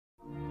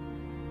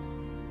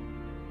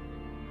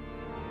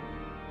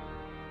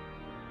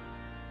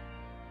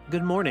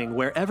Good morning,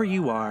 wherever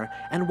you are,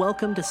 and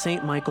welcome to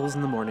St. Michael's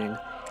in the Morning,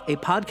 a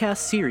podcast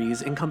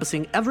series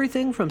encompassing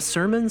everything from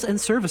sermons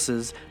and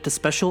services to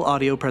special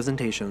audio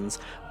presentations,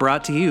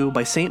 brought to you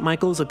by St.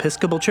 Michael's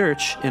Episcopal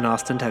Church in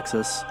Austin,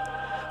 Texas.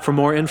 For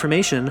more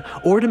information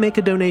or to make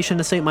a donation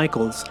to St.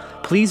 Michael's,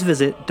 please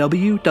visit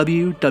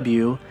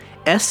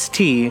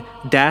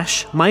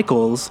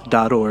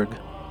www.st-michaels.org.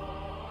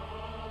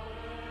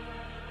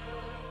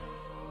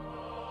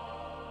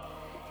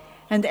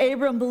 And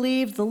Abram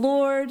believed the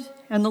Lord,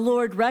 and the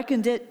Lord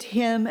reckoned it to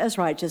him as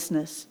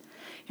righteousness.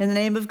 In the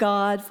name of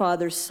God,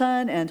 Father,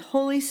 Son, and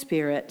Holy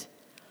Spirit.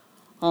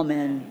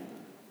 Amen.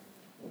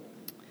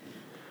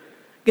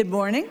 Good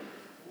morning,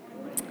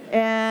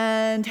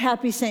 and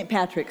happy St.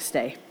 Patrick's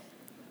Day.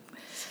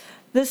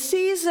 The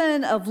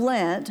season of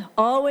Lent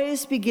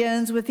always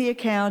begins with the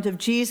account of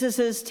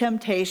Jesus'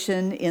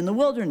 temptation in the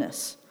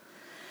wilderness.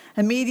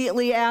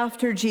 Immediately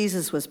after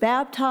Jesus was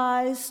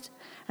baptized,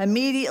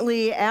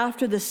 immediately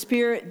after the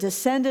Spirit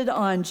descended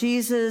on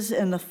Jesus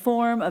in the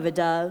form of a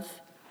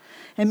dove,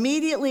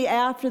 immediately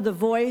after the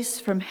voice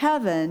from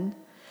heaven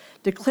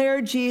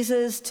declared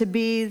Jesus to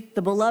be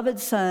the beloved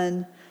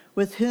Son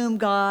with whom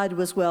God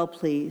was well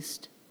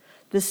pleased,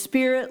 the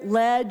Spirit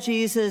led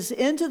Jesus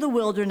into the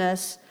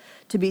wilderness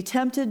to be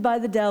tempted by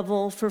the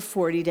devil for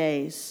 40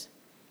 days.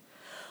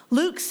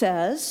 Luke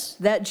says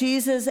that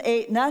Jesus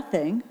ate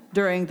nothing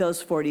during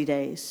those 40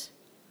 days.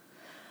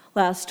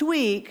 Last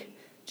week,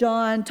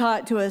 John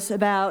taught to us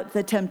about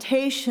the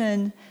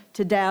temptation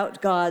to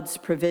doubt God's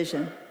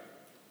provision.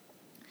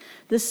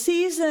 The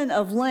season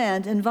of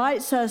Lent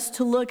invites us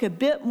to look a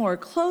bit more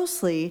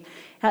closely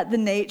at the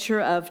nature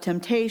of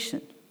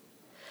temptation.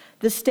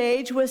 The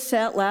stage was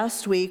set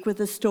last week with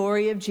the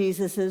story of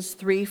Jesus'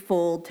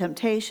 threefold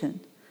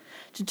temptation: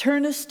 to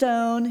turn a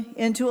stone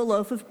into a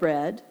loaf of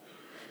bread,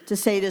 to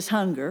sate his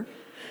hunger,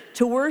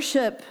 to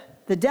worship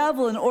the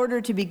devil in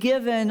order to be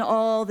given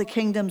all the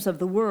kingdoms of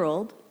the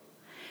world,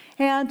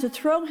 and to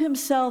throw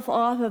himself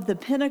off of the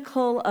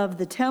pinnacle of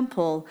the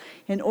temple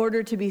in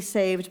order to be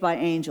saved by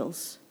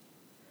angels.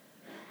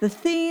 The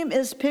theme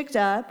is picked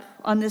up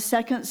on the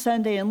second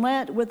Sunday in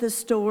Lent with the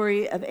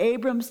story of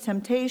Abram's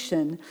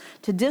temptation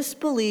to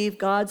disbelieve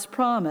God's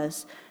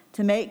promise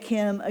to make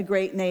him a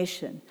great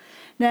nation.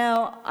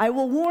 Now, I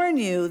will warn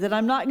you that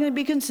I'm not going to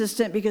be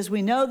consistent, because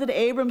we know that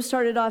Abram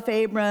started off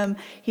Abram,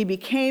 he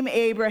became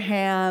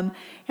Abraham,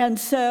 and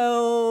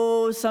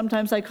so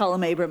sometimes I call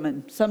him Abram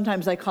and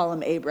sometimes I call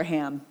him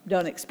Abraham.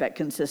 Don't expect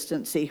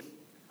consistency.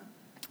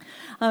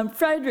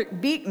 Frederick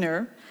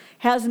Buechner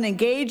has an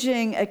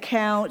engaging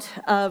account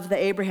of the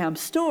Abraham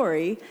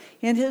story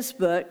in his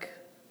book,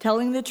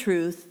 Telling the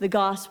Truth, the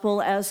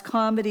Gospel as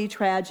Comedy,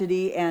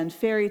 Tragedy, and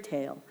Fairy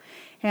Tale.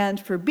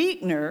 And for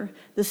Buechner,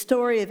 the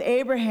story of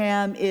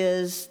Abraham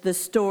is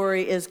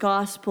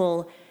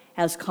gospel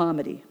as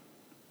comedy.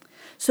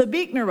 So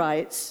Buechner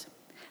writes,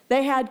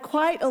 "They had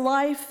quite a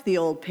life, the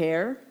old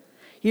pair.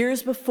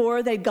 Years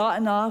before, they'd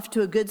gotten off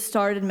to a good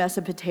start in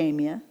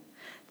Mesopotamia.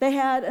 They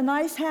had a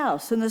nice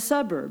house in the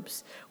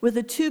suburbs with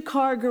a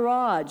 2-car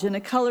garage and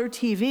a color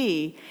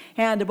TV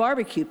and a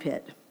barbecue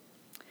pit.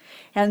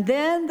 And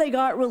then they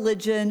got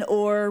religion,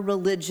 or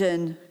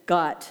religion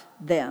got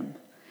them.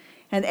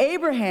 And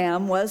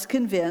Abraham was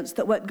convinced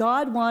that what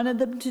God wanted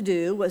them to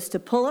do was to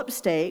pull up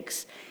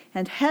stakes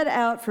and head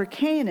out for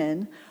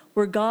Canaan,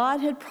 where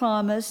God had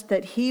promised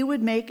that he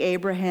would make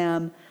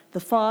Abraham the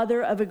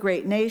father of a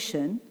great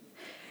nation,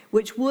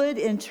 which would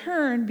in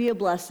turn be a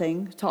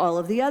blessing to all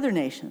of the other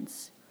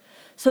nations.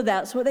 So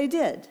that's what they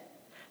did.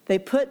 They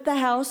put the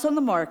house on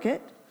the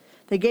market,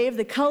 they gave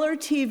the color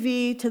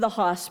TV to the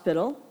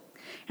hospital,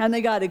 and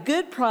they got a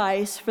good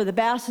price for the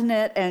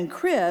bassinet and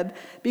crib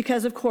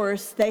because, of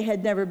course, they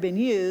had never been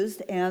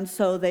used, and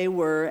so they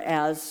were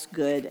as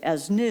good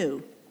as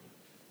new.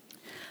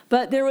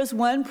 But there was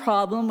one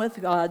problem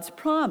with God's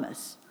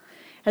promise.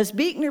 As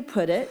Buechner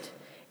put it,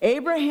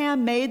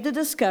 Abraham made the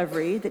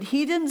discovery that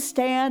he didn't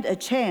stand a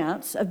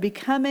chance of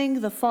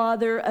becoming the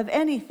father of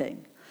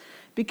anything,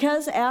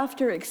 because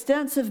after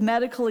extensive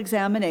medical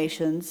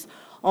examinations,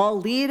 all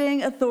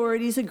leading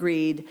authorities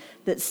agreed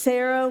that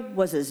Sarah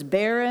was as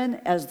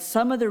barren as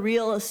some of the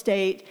real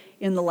estate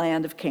in the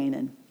land of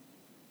Canaan.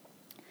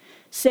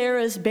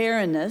 Sarah's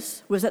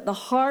barrenness was at the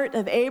heart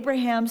of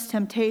Abraham's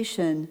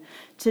temptation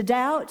to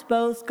doubt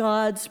both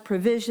God's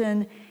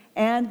provision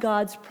and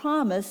God's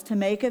promise to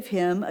make of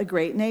him a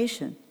great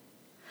nation.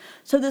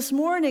 So this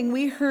morning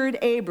we heard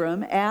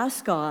Abram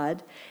ask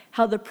God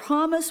how the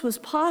promise was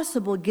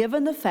possible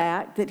given the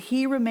fact that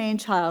he remained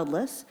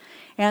childless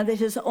and that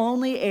his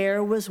only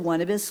heir was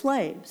one of his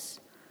slaves.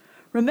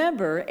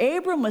 Remember,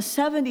 Abram was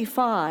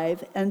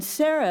 75 and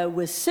Sarah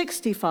was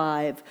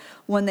 65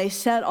 when they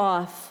set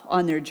off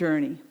on their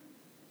journey.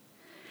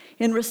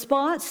 In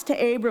response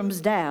to Abram's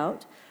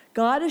doubt,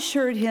 God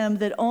assured him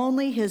that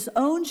only his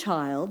own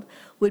child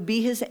would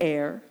be his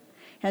heir,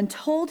 and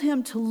told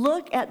him to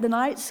look at the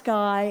night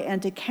sky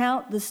and to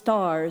count the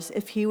stars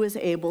if he was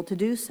able to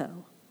do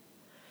so.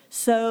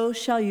 So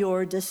shall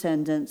your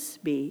descendants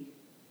be.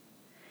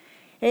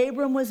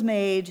 Abram was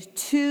made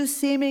two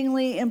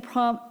seemingly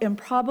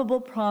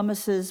improbable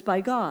promises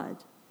by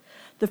God.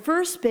 The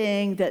first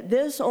being that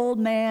this old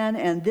man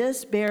and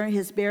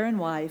his barren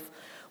wife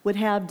would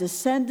have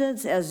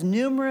descendants as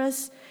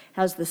numerous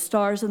as the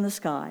stars in the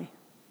sky.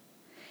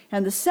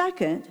 And the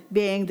second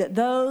being that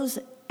those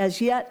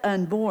as yet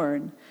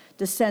unborn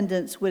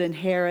descendants would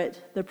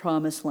inherit the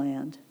promised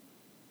land.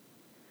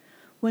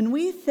 When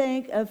we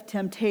think of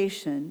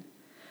temptation,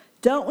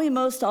 don't we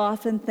most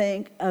often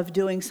think of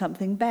doing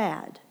something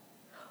bad?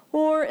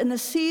 Or in the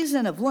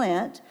season of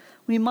Lent,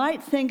 we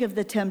might think of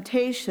the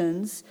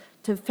temptations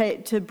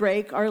to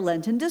break our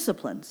Lenten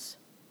disciplines.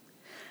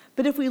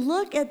 But if we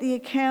look at the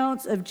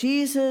accounts of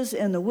Jesus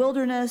in the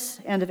wilderness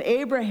and of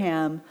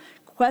Abraham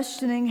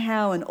questioning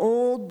how an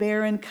old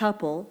barren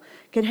couple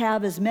could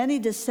have as many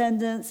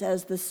descendants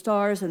as the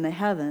stars in the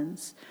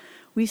heavens,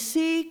 we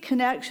see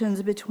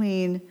connections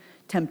between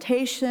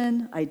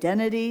temptation,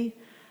 identity,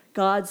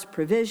 God's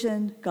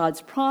provision,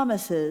 God's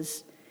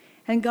promises,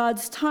 and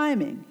God's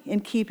timing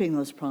in keeping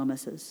those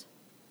promises.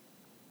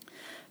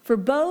 For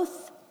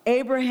both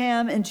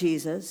Abraham and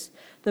Jesus,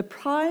 the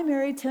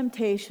primary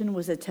temptation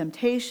was a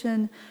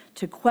temptation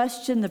to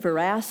question the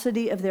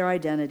veracity of their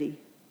identity.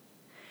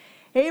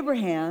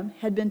 Abraham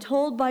had been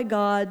told by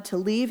God to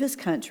leave his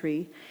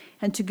country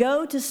and to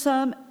go to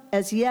some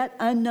as yet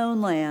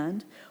unknown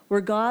land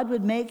where God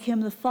would make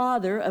him the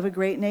father of a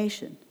great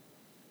nation.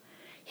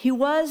 He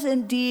was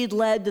indeed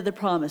led to the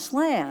promised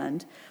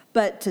land,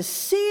 but to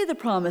see the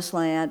promised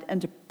land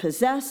and to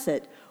possess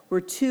it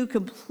were two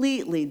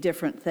completely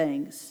different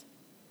things.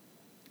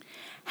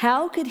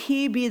 How could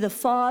he be the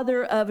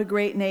father of a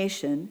great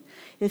nation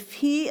if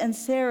he and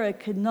Sarah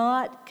could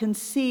not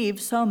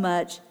conceive so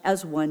much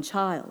as one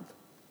child?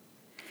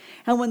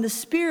 And when the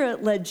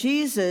Spirit led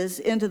Jesus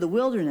into the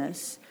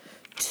wilderness,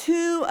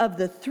 two of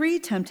the three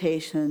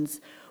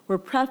temptations were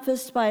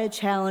prefaced by a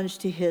challenge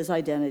to his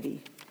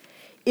identity.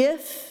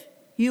 If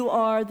you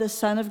are the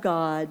Son of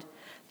God,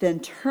 then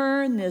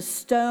turn this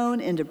stone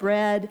into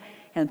bread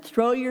and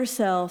throw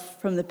yourself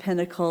from the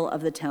pinnacle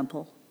of the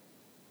temple.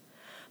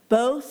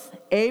 Both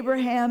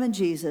Abraham and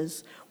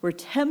Jesus were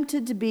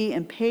tempted to be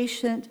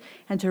impatient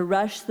and to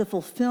rush the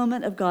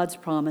fulfillment of God's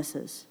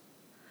promises.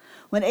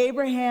 When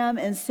Abraham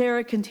and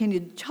Sarah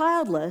continued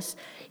childless,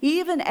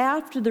 even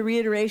after the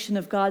reiteration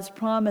of God's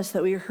promise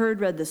that we heard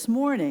read this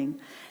morning,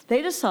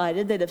 they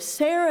decided that if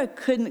Sarah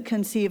couldn't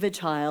conceive a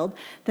child,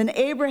 then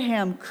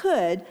Abraham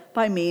could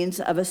by means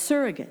of a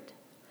surrogate.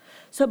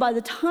 So by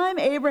the time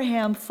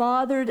Abraham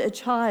fathered a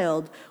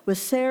child with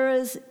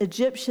Sarah's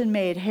Egyptian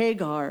maid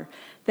Hagar,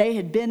 they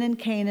had been in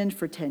Canaan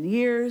for 10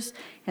 years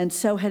and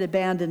so had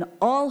abandoned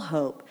all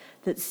hope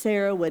that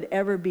Sarah would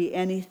ever be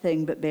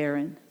anything but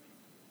barren.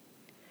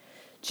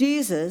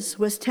 Jesus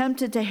was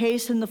tempted to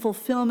hasten the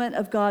fulfillment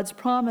of God's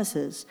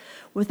promises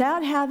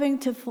without having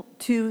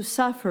to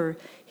suffer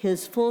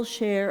his full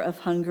share of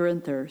hunger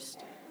and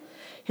thirst.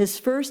 His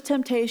first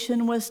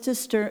temptation was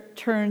to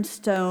turn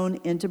stone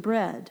into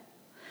bread.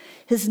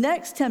 His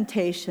next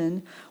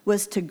temptation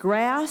was to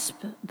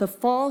grasp the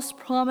false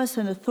promise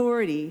and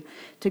authority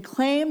to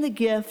claim the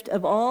gift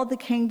of all the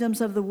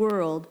kingdoms of the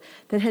world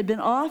that had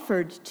been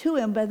offered to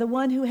him by the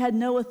one who had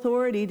no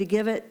authority to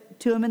give it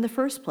to him in the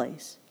first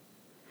place.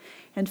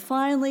 And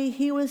finally,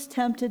 he was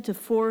tempted to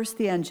force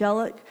the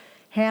angelic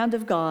hand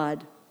of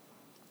God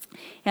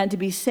and to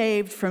be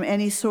saved from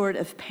any sort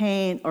of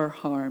pain or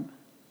harm.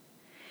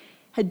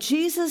 Had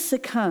Jesus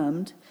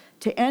succumbed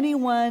to any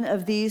one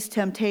of these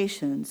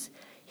temptations,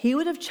 he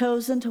would have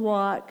chosen to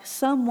walk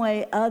some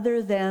way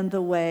other than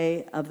the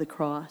way of the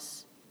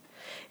cross.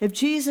 If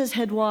Jesus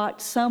had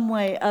walked some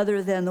way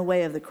other than the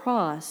way of the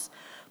cross,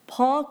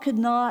 Paul could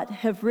not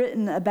have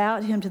written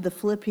about him to the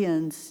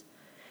Philippians,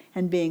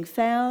 and being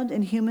found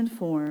in human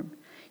form,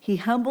 he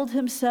humbled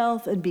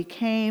himself and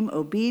became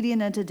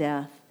obedient unto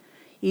death,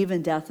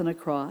 even death on a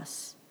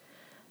cross.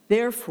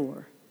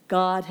 Therefore,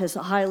 God has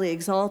highly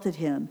exalted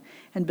him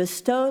and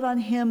bestowed on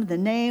him the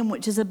name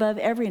which is above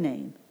every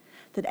name,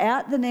 that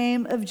at the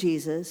name of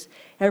Jesus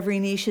every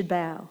knee should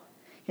bow,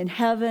 in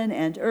heaven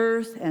and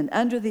earth and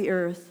under the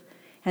earth,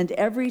 and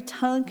every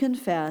tongue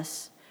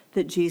confess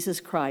that Jesus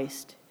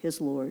Christ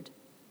is Lord.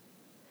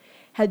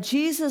 Had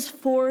Jesus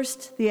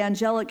forced the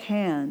angelic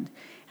hand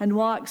and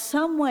walked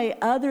some way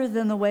other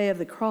than the way of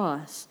the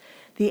cross,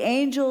 the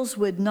angels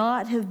would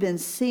not have been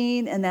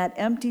seen in that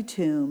empty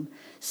tomb,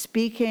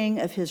 speaking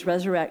of his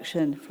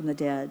resurrection from the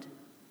dead.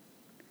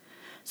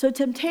 So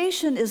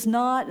temptation is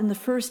not, in the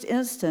first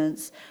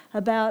instance,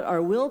 about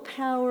our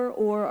willpower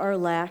or our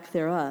lack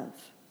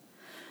thereof.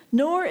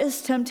 Nor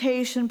is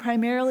temptation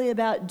primarily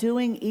about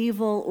doing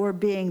evil or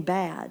being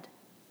bad.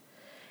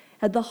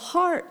 At the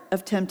heart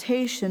of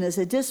temptation is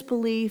a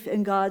disbelief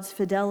in God's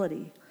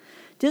fidelity,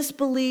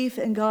 disbelief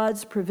in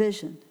God's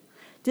provision,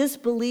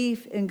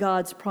 disbelief in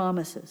God's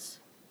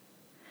promises.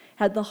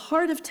 At the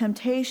heart of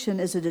temptation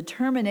is a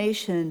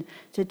determination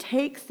to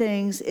take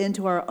things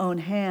into our own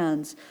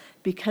hands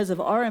because of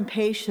our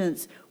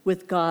impatience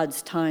with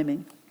God's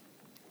timing.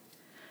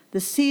 The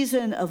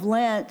season of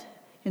Lent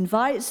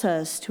invites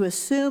us to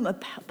assume a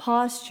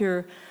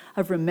posture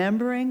of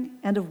remembering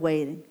and of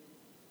waiting.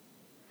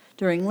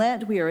 During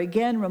Lent, we are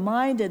again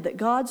reminded that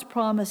God's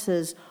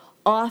promises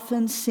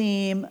often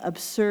seem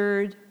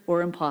absurd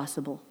or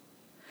impossible.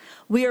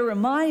 We are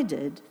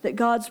reminded that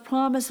God's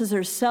promises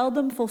are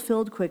seldom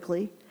fulfilled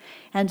quickly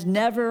and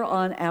never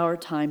on our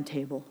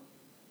timetable.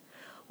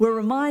 We're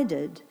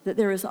reminded that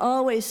there is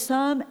always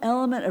some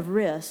element of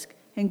risk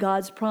in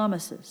God's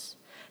promises.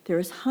 There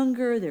is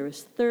hunger, there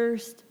is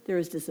thirst, there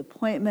is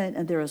disappointment,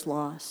 and there is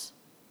loss.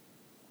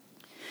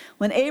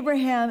 When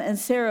Abraham and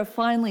Sarah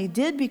finally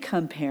did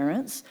become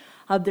parents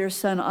of their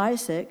son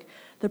Isaac,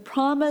 the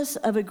promise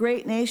of a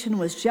great nation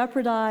was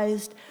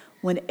jeopardized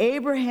when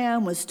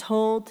Abraham was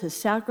told to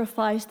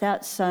sacrifice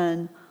that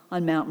son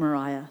on Mount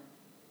Moriah.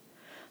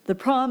 The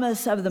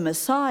promise of the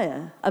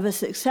Messiah, of a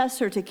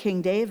successor to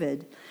King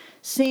David,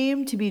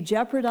 seemed to be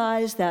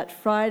jeopardized that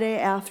Friday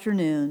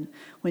afternoon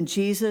when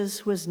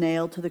Jesus was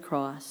nailed to the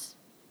cross.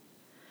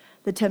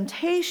 The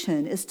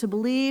temptation is to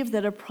believe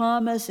that a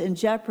promise in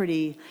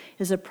jeopardy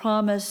is a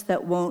promise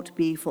that won't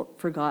be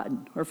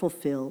forgotten or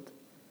fulfilled.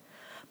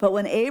 But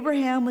when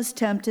Abraham was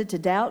tempted to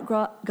doubt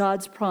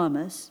God's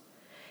promise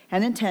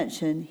and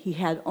intention, he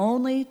had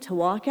only to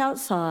walk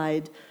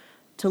outside,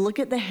 to look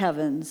at the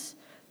heavens,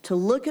 to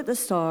look at the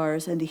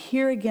stars, and to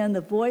hear again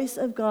the voice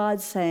of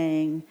God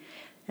saying,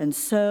 "And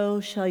so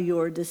shall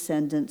your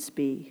descendants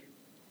be."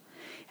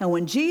 And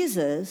when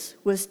Jesus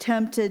was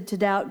tempted to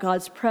doubt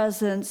God's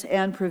presence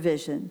and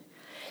provision,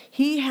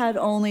 he had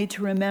only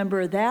to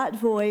remember that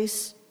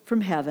voice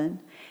from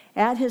heaven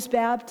at his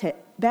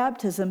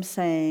baptism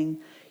saying,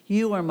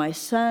 "You are my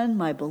son,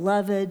 my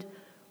beloved.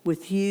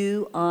 With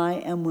you I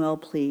am well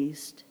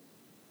pleased."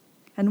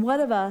 And what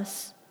of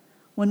us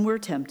when we're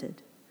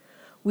tempted?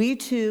 We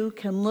too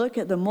can look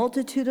at the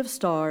multitude of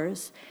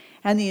stars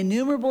and the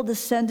innumerable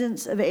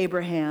descendants of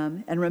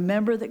Abraham and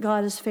remember that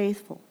God is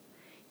faithful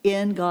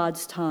in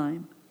God's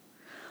time.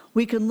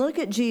 We can look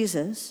at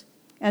Jesus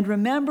and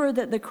remember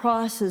that the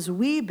crosses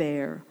we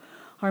bear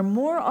are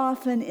more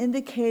often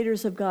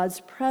indicators of God's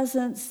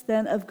presence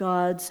than of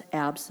God's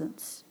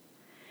absence.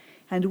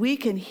 And we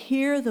can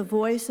hear the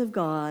voice of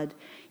God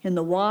in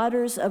the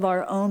waters of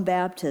our own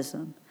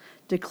baptism,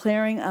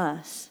 declaring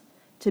us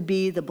to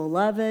be the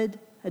beloved,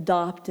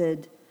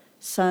 adopted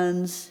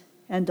sons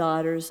and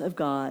daughters of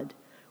God,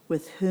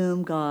 with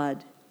whom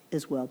God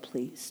is well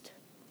pleased.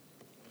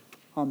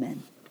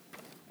 Amen.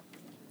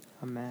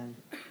 Amen.